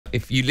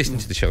if you listen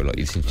to the show a lot,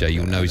 you listen to Jay,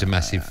 you'll know he's a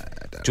massive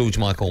George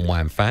Michael and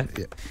Wham fan.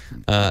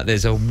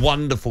 There's a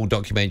wonderful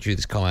documentary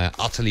that's come out,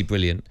 utterly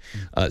brilliant.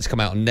 It's come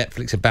out on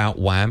Netflix about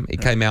Wham.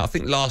 It came out, I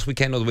think, last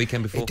weekend or the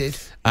weekend before. It did.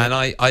 And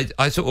I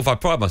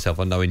pride myself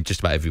on knowing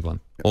just about everyone,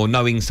 or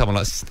knowing someone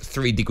like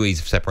 3 degrees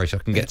of separation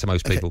I can get to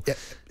most people.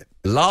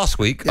 Last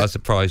week, I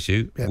surprised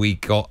you. We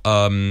got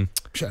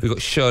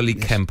Shirley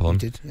Kemp on,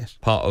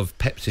 part of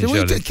Pepsi and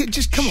Shirley.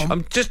 Just come on.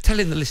 I'm just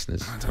telling the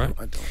listeners,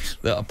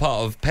 that are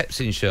part of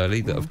Pepsi and Shirley,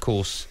 that of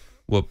course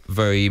were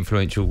very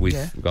influential with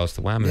regards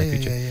to Wham in the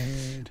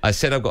future. I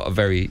said I've got a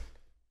very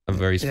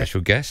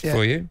special guest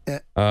for you.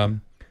 I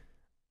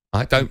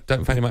don't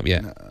phone him up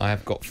yet. I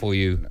have got for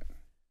you.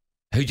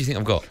 Who do you think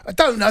I've got? I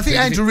don't know. I think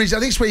Andrew Ridgeley.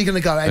 I think it's where you're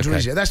going to go, Andrew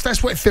Ridgeley.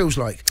 That's what it feels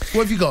like.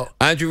 What have you got?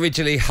 Andrew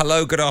Ridgeley,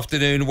 hello, good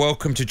afternoon.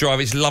 Welcome to Drive.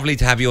 It's lovely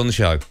to have you on the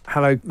show.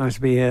 Hello, nice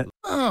to be here.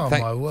 Oh,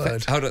 my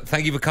word. Hold on.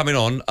 Thank you for coming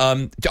on.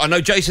 I know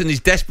Jason is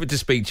desperate to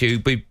speak to you,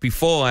 but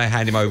before I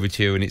hand him over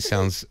to you, and it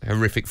sounds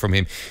horrific from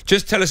him,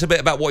 just tell us a bit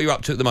about what you're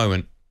up to at the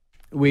moment.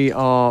 We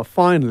are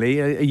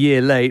finally, a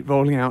year late,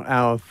 rolling out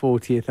our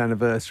 40th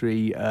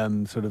anniversary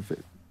sort of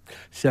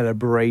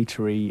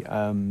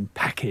celebratory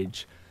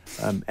package.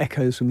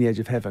 Echoes from the Edge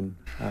of Heaven,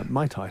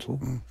 my title.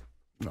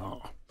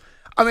 No,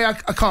 I mean I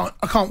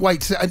can't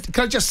wait to.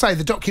 Can I just say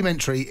the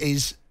documentary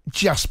is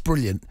just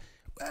brilliant.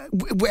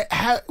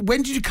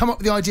 When did you come up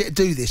with the idea to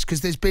do this? Because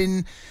there's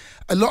been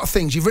a lot of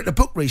things. You've written a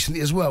book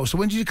recently as well. So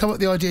when did you come up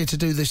with the idea to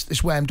do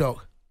this Wham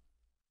doc?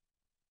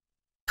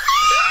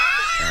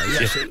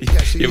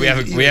 We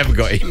haven't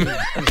got him.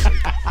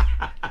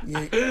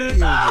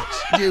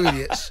 You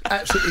idiots,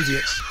 absolute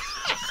idiots.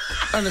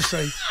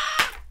 Honestly.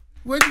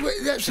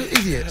 Absolute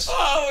idiots.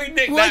 Oh, we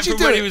nicked that from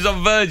when he was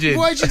on Virgin.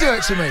 Why'd you do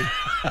it to me?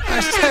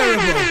 That's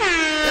terrible.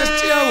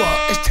 You know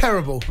what? It's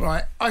terrible,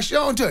 right? You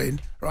know what I'm doing,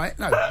 right?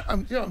 No,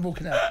 I'm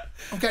walking out.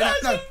 I'm going out.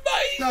 No,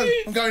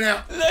 I'm going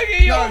out. Look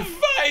at your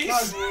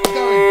face. No,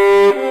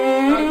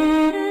 I'm going.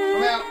 No,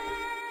 I'm out.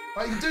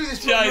 Right, you can do this.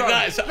 Jay,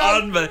 that's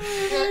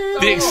unbelievable.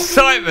 The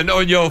excitement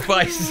on your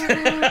face. That's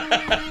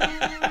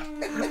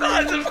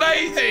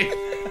amazing.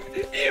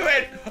 You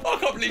went, I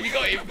can't believe you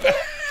got him.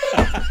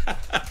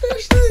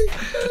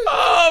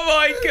 Oh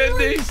my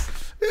goodness.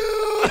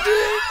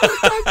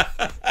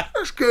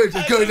 That's good.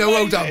 That's good. No,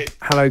 well done.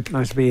 Hello,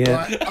 nice to be here.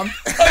 Right,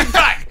 He's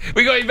back.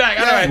 We got him back.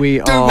 Yeah.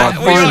 We are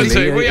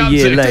finally a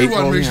year late,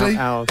 rolling out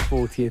our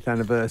 40th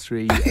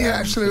anniversary.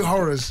 Absolute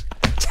horrors.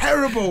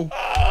 Terrible.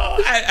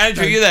 Oh,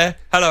 Andrew, you there?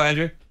 Hello,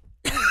 Andrew.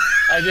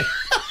 Andrew.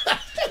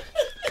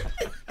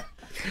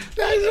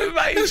 That's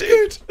amazing. That's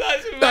good.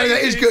 That's amazing. No,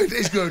 that is good.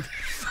 It's good.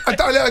 I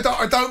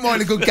don't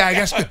mind a good gag.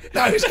 That's good.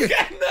 No, it's good. Look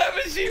how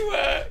nervous you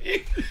were.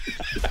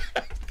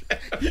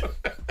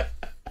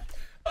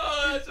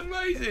 Oh, that's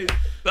amazing.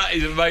 That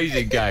is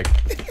amazing gag.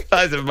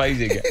 That's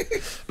amazing gag.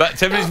 About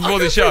 10 minutes before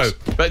the show,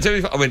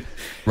 I went,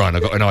 Ryan,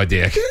 I've got an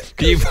idea.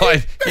 Can you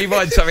find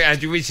something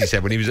Andrew Ridgeley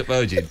said when he was at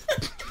Virgin?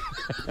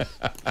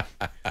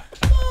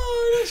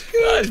 Oh, that's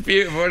good. That's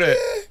beautiful, isn't it?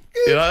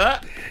 Yeah. You like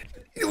that?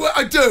 Well,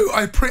 I do.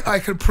 I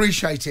can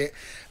appreciate it.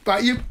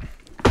 But you...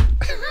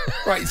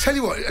 Right, tell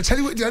you what,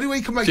 the only way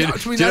you can make it up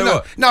to me...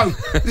 No,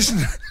 listen,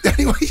 the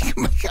only way you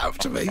can make it up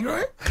to me,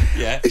 right?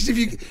 Yeah. Is if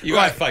you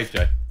have faith,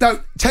 Joe. No,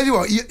 tell you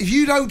what, if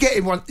you don't get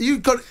him one,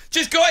 you've got...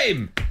 Just got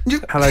him!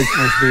 Hello, nice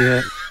to be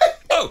here.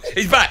 Oh,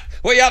 he's back.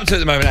 What are you up to at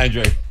the moment,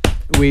 Andrew?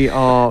 We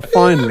are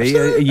finally,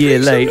 a year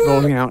late,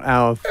 rolling out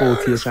our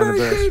 40th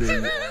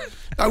anniversary.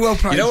 Oh, well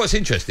played. You know what's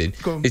interesting?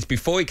 Is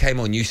before he came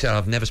on, you said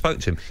I've never spoken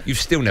to him. You've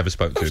still never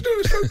spoken to him.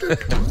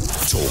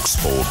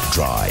 talkSPORT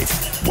Drive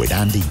with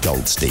Andy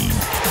Goldstein.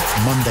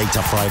 Monday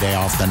to Friday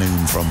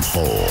afternoon from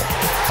 4.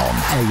 On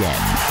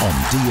AM, on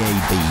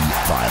DAB,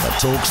 via the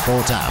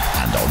talkSPORT app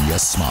and on your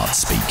smart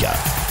speaker.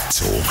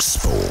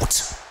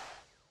 talkSPORT.